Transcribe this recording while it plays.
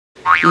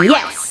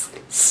Yes!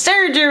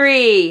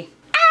 Surgery!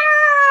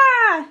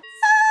 Ah!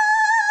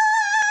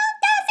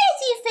 The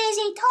Fizzy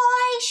Fizzy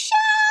Toy Show!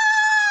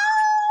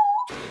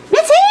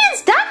 Miss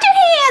Hands! Dr.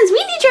 Hands!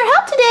 We need your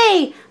help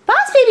today!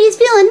 Boss Baby is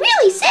feeling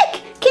really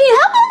sick! Can you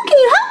help him? Can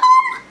you help him?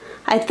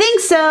 I think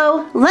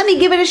so. Let me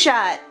give it a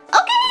shot.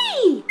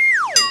 Okay!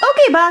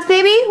 Okay, Boss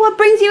Baby, what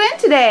brings you in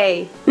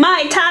today?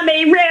 My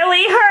tummy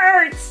really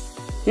hurts!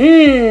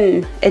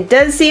 It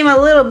does seem a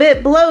little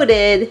bit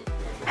bloated.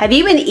 Have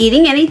you been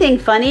eating anything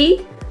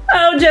funny?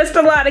 Oh, just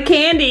a lot of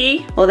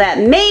candy. Well, that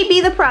may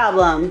be the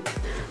problem.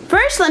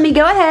 First, let me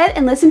go ahead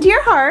and listen to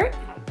your heart.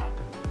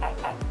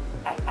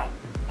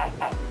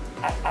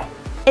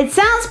 It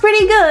sounds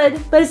pretty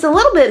good, but it's a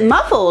little bit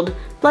muffled,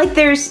 like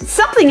there's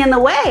something in the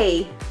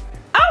way.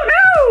 Oh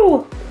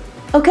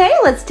no! Okay,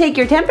 let's take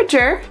your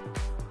temperature.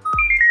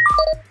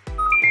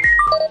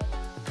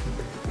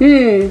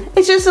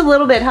 It's just a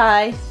little bit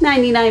high,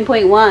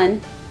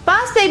 99.1.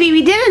 Boss Baby,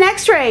 we did an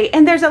x-ray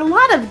and there's a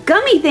lot of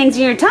gummy things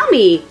in your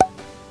tummy.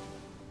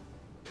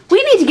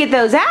 We need to get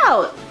those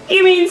out.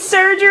 You mean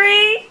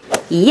surgery?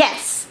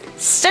 Yes,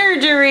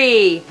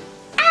 surgery.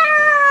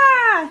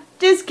 Ah!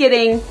 Just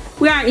kidding.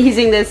 We aren't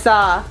using this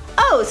saw.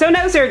 Oh, so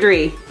no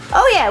surgery.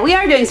 Oh yeah, we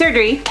are doing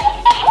surgery.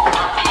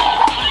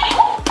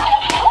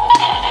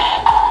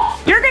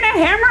 You're gonna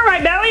hammer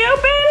my belly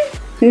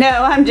open?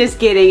 No, I'm just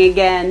kidding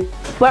again.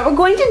 What we're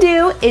going to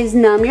do is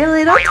numb your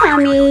little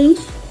tummy.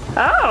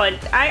 Oh,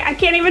 I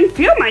can't even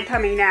feel my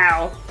tummy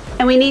now.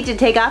 And we need to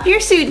take off your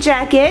suit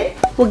jacket.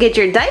 We'll get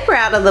your diaper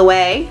out of the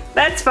way.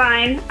 That's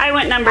fine. I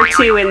went number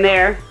 2 in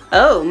there.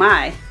 Oh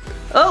my.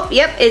 Oh,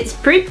 yep, it's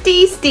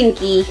pretty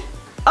stinky.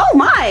 Oh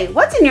my,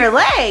 what's in your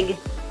leg?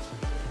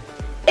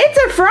 It's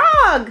a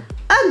frog!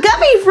 A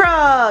gummy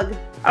frog!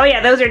 Oh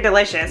yeah, those are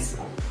delicious.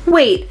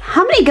 Wait,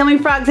 how many gummy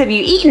frogs have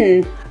you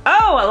eaten?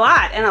 Oh, a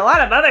lot, and a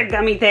lot of other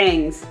gummy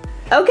things.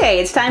 Okay,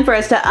 it's time for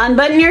us to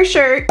unbutton your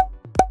shirt.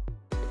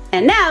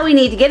 And now we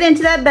need to get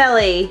into that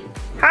belly.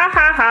 Ha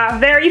ha ha,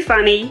 very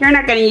funny. You're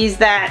not gonna use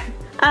that.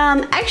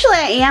 Actually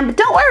I am, but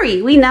don't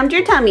worry, we numbed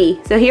your tummy.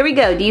 So here we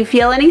go, do you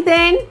feel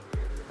anything?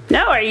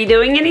 No, are you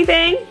doing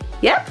anything?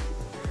 Yep.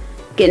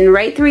 Getting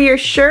right through your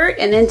shirt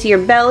and into your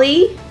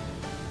belly.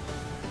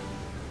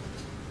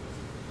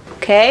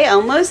 Okay,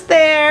 almost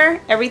there.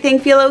 Everything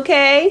feel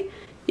okay?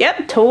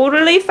 Yep,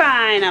 totally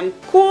fine. I'm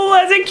cool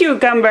as a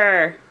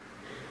cucumber.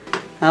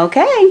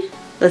 Okay,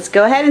 let's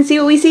go ahead and see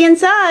what we see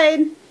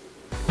inside.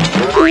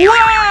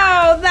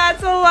 Wow,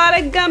 that's a lot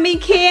of gummy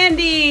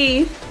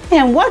candy.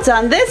 And what's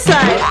on this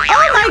side?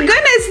 Oh my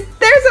goodness,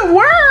 there's a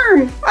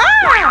worm.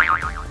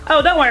 Ah!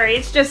 Oh, don't worry,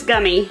 it's just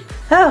gummy.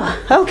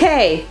 Oh,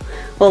 okay.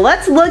 Well,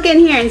 let's look in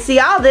here and see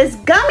all this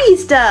gummy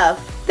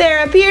stuff.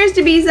 There appears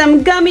to be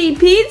some gummy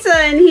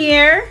pizza in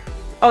here.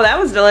 Oh, that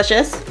was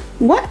delicious.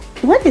 What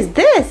is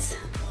this?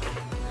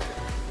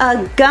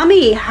 A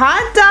gummy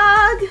hot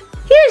dog?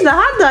 Here's the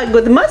hot dog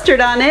with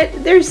mustard on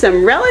it. There's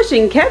some relish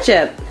and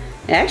ketchup.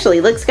 It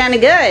actually looks kind of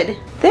good.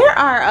 There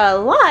are a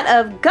lot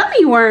of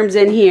gummy worms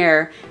in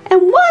here.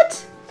 And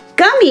what?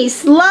 Gummy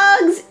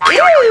slugs?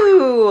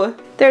 Ew!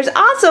 There's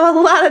also a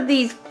lot of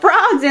these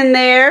frogs in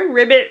there.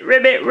 Ribbit,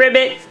 ribbit,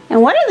 ribbit.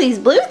 And what are these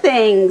blue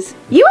things?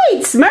 You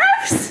ate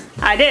Smurfs?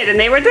 I did, and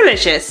they were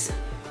delicious.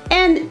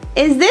 And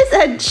is this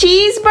a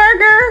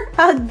cheeseburger?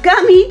 A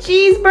gummy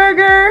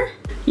cheeseburger?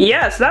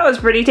 Yes, that was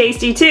pretty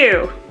tasty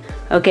too.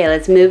 Okay,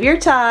 let's move your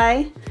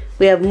tie.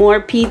 We have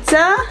more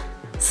pizza,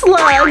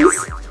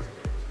 slugs,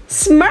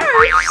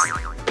 Smurfs,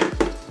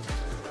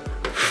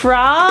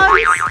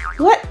 frogs.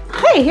 What?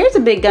 Hey, here's a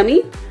big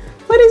gummy.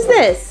 What is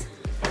this?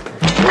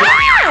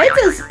 Ah,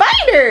 it's a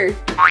spider.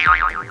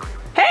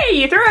 Hey,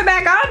 you threw it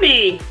back on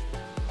me.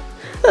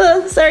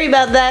 Sorry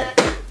about that.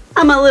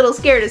 I'm a little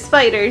scared of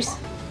spiders.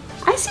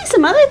 I see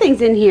some other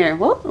things in here.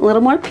 Well, a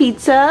little more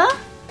pizza,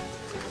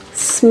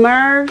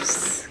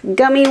 Smurfs,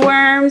 gummy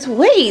worms.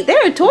 Wait, there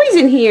are toys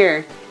in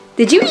here.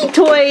 Did you eat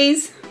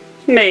toys?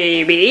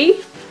 Maybe.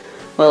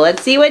 Well,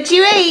 let's see what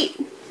you ate.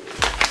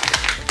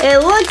 It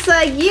looks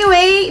like you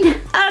ate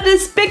a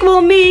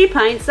Despicable Me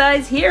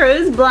pint-sized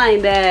Heroes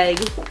blind bag.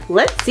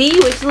 Let's see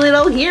which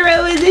little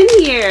hero is in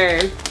here.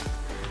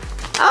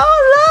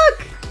 Oh,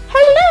 look!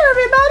 Hello,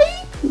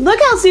 everybody! Look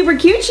how super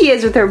cute she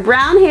is with her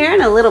brown hair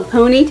and a little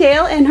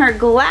ponytail and her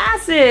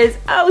glasses.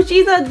 Oh,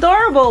 she's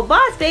adorable.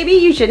 Boss Baby,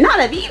 you should not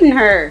have eaten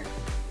her.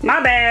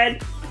 My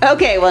bad.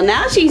 Okay, well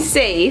now she's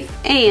safe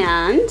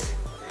and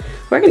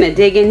we're gonna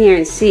dig in here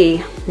and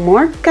see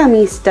more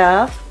gummy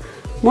stuff.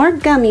 More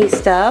gummy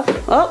stuff.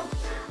 Oh,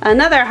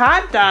 another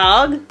hot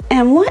dog.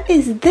 And what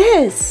is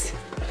this?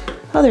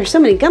 Oh, there's so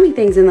many gummy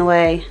things in the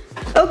way.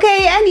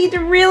 Okay, I need to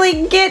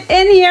really get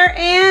in here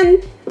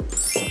and...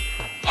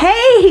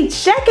 Hey,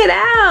 check it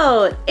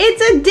out.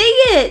 It's a dig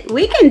it.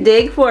 We can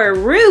dig for a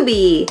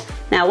ruby.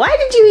 Now, why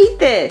did you eat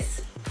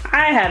this?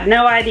 I have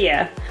no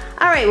idea.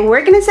 All right, well,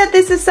 we're gonna set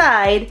this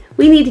aside.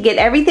 We need to get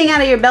everything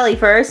out of your belly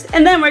first,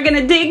 and then we're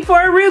gonna dig for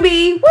a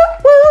ruby. Woo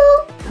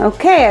woo!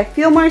 Okay, I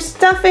feel more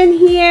stuff in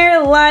here,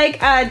 like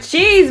a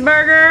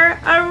cheeseburger,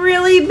 a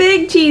really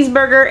big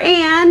cheeseburger,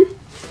 and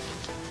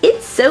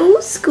It's so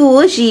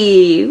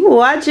squishy.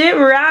 Watch it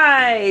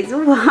rise.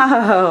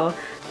 Wow,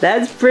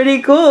 that's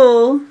pretty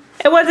cool.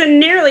 It wasn't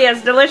nearly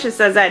as delicious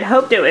as I'd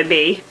hoped it would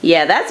be.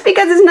 Yeah, that's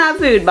because it's not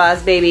food,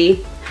 Boss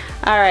Baby.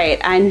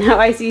 Alright, I know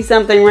I see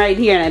something right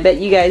here, and I bet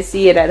you guys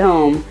see it at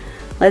home.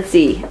 Let's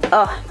see.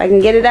 Oh, if I can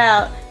get it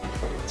out.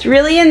 It's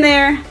really in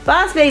there.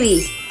 Boss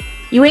Baby,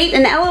 you ate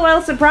an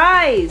LOL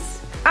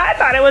surprise. I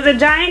thought it was a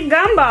giant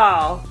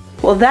gumball.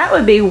 Well, that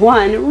would be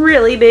one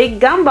really big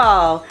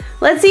gumball.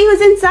 Let's see who's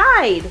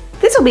inside.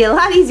 This will be a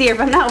lot easier if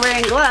I'm not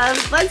wearing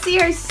gloves. Let's see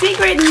her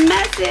secret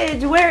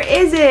message. Where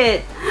is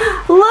it?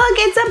 Look,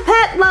 it's a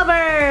pet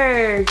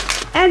lover.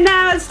 And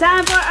now it's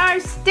time for our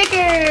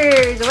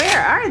stickers.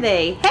 Where are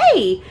they?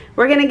 Hey,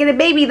 we're gonna get a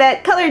baby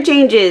that color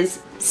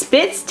changes.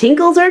 Spits,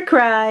 tinkles, or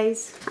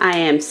cries. I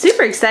am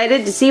super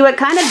excited to see what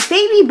kind of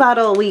baby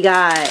bottle we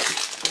got.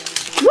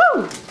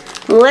 Woo!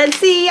 Let's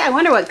see, I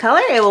wonder what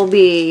color it will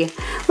be.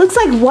 Looks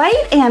like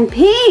white and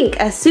pink,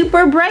 a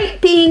super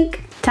bright pink.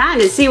 Time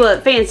to see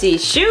what fancy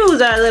shoes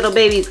our little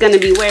baby's gonna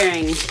be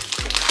wearing.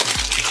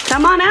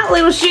 Come on out,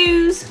 little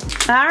shoes.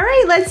 All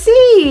right, let's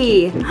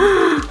see.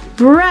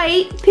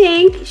 Bright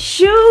pink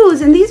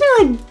shoes, and these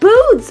are like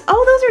boots.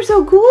 Oh, those are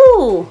so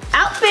cool.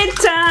 Outfit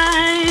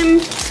time.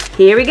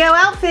 Here we go,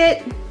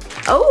 outfit.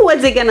 Oh,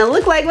 what's it gonna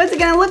look like? What's it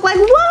gonna look like?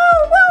 Whoa,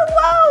 whoa,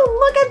 whoa,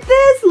 look at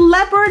this.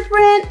 Leopard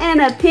print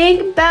and a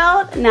pink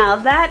belt. Now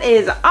that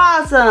is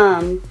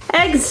awesome.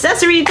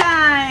 Accessory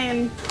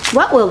time.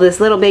 What will this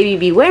little baby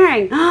be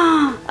wearing?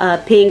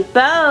 A pink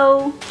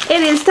bow.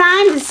 It is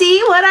time to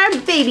see what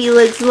our baby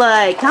looks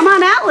like. Come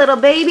on out, little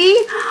baby.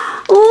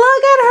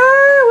 Look at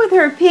her with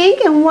her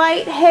pink and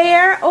white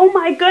hair. Oh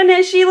my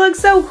goodness, she looks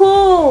so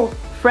cool.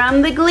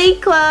 From the Glee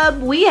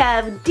Club, we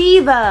have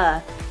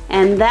Diva.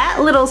 And that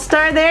little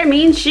star there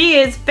means she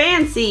is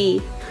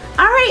fancy.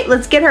 All right,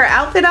 let's get her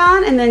outfit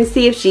on and then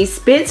see if she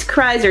spits,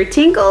 cries, or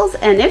tinkles,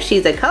 and if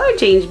she's a color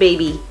change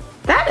baby.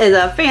 That is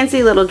a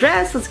fancy little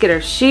dress. Let's get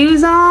her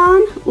shoes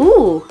on.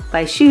 Ooh,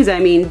 by shoes I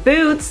mean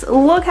boots.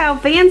 Look how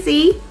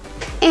fancy.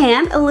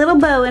 And a little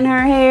bow in her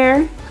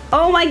hair.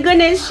 Oh my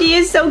goodness, she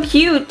is so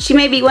cute. She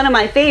may be one of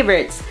my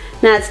favorites.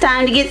 Now it's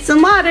time to get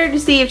some water to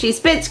see if she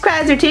spits,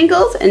 cries, or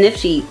tinkles, and if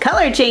she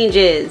color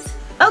changes.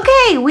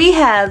 Okay, we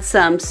have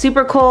some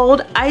super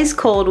cold, ice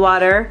cold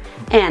water,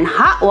 and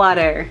hot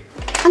water.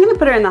 I'm gonna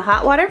put her in the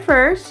hot water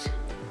first.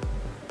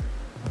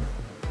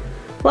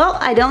 Well,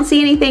 I don't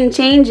see anything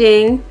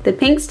changing. The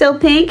pink's still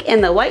pink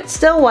and the white's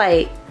still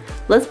white.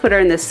 Let's put her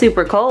in the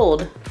super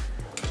cold.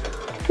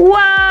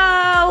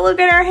 Wow, look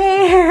at her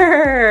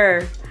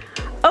hair.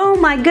 Oh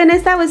my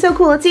goodness, that was so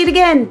cool. Let's see it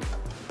again.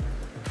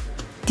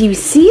 Do you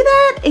see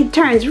that? It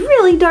turns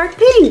really dark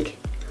pink.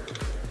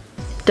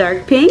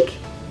 Dark pink.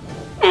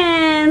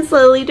 And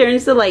slowly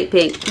turns to light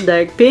pink.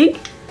 Dark pink.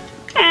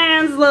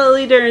 And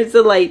slowly turns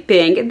to light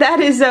pink. That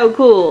is so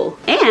cool.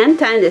 And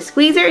time to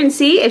squeeze her and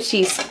see if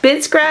she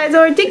spits, cries,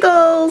 or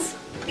tinkles.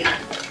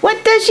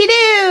 What does she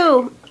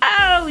do?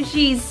 Oh,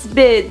 she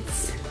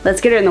spits.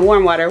 Let's get her in the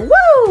warm water.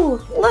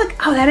 Woo! Look.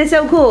 Oh, that is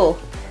so cool.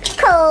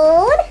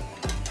 Cold,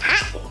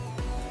 hot,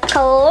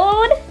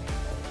 cold,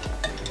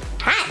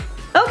 hot.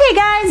 Okay,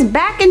 guys,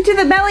 back into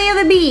the belly of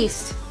the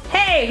beast.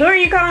 Hey, who are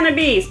you calling a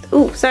beast?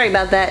 Ooh, sorry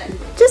about that.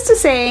 Just a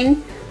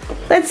saying.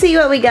 Let's see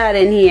what we got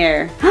in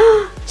here.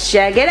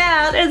 Check it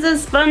out. It's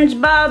a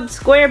SpongeBob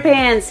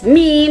SquarePants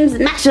memes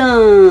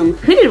mashem.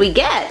 Who did we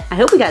get? I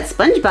hope we got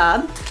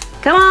SpongeBob.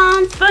 Come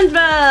on,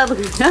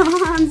 SpongeBob. Come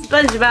on,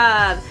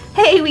 SpongeBob.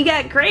 Hey, we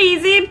got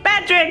Crazy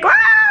Patrick.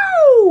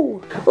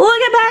 Wow!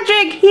 Look at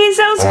Patrick. He's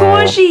so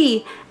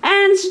squishy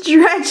and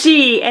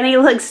stretchy, and he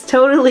looks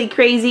totally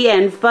crazy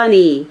and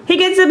funny. He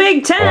gets a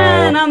big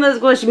 10 on the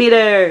squish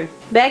meter.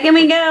 Back in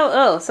we go.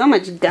 Oh, so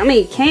much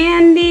gummy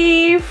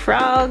candy,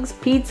 frogs,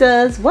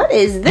 pizzas. What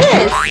is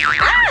this?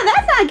 Ah,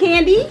 that's not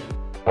candy.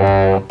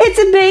 It's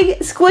a big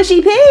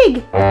squishy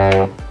pig.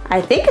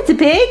 I think it's a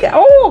pig.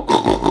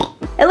 Oh,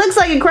 it looks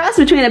like a cross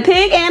between a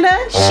pig and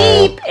a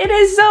sheep. It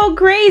is so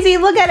crazy.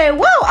 Look at it.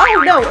 Whoa,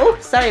 oh no. Oh,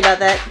 sorry about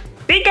that.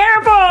 Be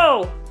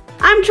careful.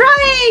 I'm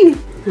trying.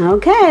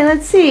 Okay,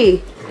 let's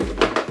see.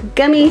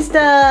 Gummy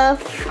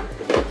stuff.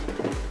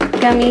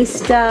 Gummy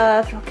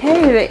stuff.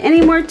 Okay,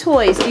 any more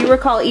toys? Do you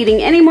recall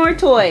eating any more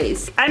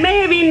toys? I may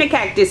have eaten a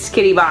Cactus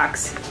Kitty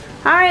box.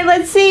 All right,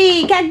 let's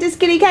see. Cactus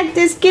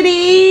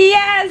Kitty,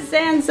 yes,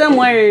 and some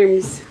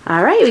worms.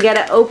 All right, we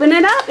gotta open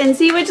it up and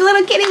see which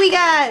little kitty we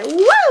got.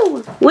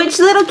 Woo! Which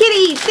little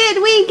kitty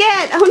did we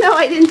get? Oh no,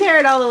 I didn't tear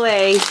it all the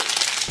way.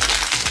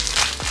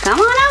 Come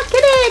on out,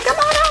 kitty! Come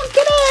on out,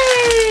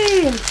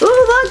 kitty!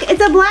 Ooh, look,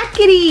 it's a black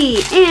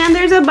kitty, and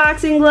there's a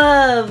boxing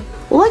glove.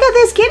 Look at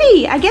this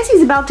kitty. I guess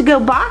he's about to go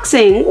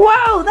boxing.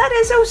 Whoa, that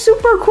is so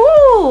super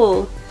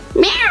cool.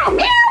 Meow,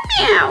 meow,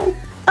 meow.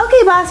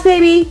 Okay, Boss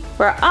Baby,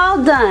 we're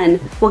all done.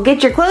 We'll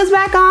get your clothes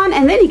back on,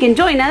 and then you can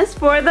join us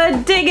for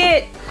the Dig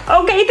It.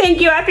 Okay,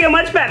 thank you. I feel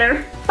much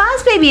better.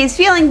 Boss Baby is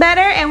feeling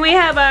better, and we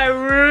have a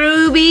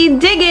Ruby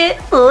Dig It.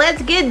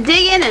 Let's get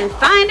digging and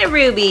find a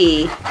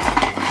ruby.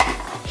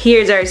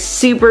 Here's our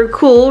super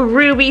cool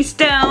ruby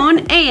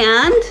stone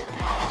and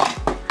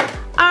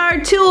our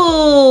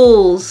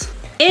tools.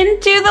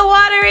 Into the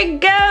water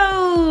it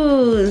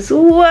goes.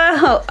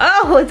 Whoa.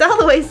 Oh, it's all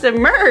the way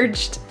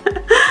submerged.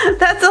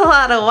 That's a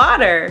lot of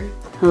water.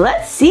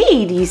 Let's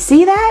see. Do you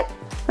see that?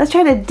 Let's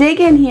try to dig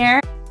in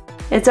here.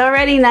 It's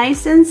already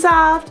nice and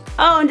soft.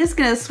 Oh, I'm just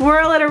gonna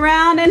swirl it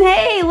around and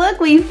hey, look,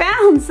 we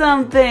found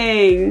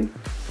something.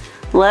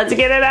 Let's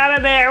get it out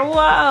of there.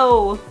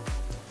 Whoa.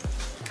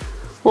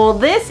 Well,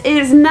 this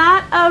is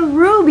not a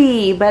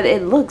ruby, but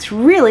it looks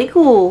really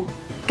cool.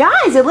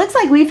 Guys, it looks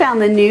like we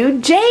found the new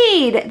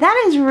jade.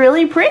 That is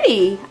really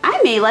pretty. I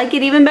may like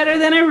it even better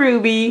than a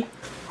ruby.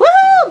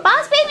 Woohoo!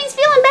 Boss Baby's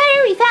feeling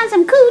better. We found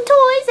some cool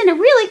toys and a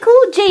really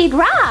cool jade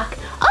rock.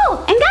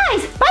 Oh, and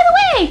guys, by the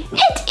way,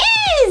 it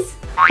is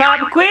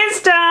Pop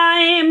quiz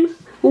time!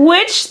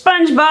 Which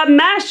SpongeBob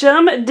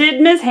mashup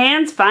did Miss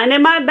Hands find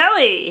in my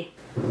belly?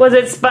 Was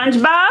it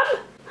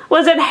SpongeBob?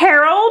 Was it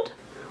Harold?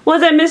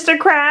 Was it Mr.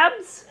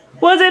 Krabs?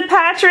 Was it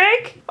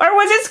Patrick? Or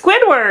was it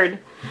Squidward?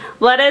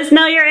 Let us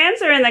know your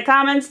answer in the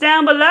comments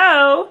down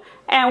below,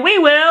 and we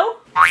will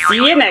see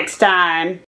you next time.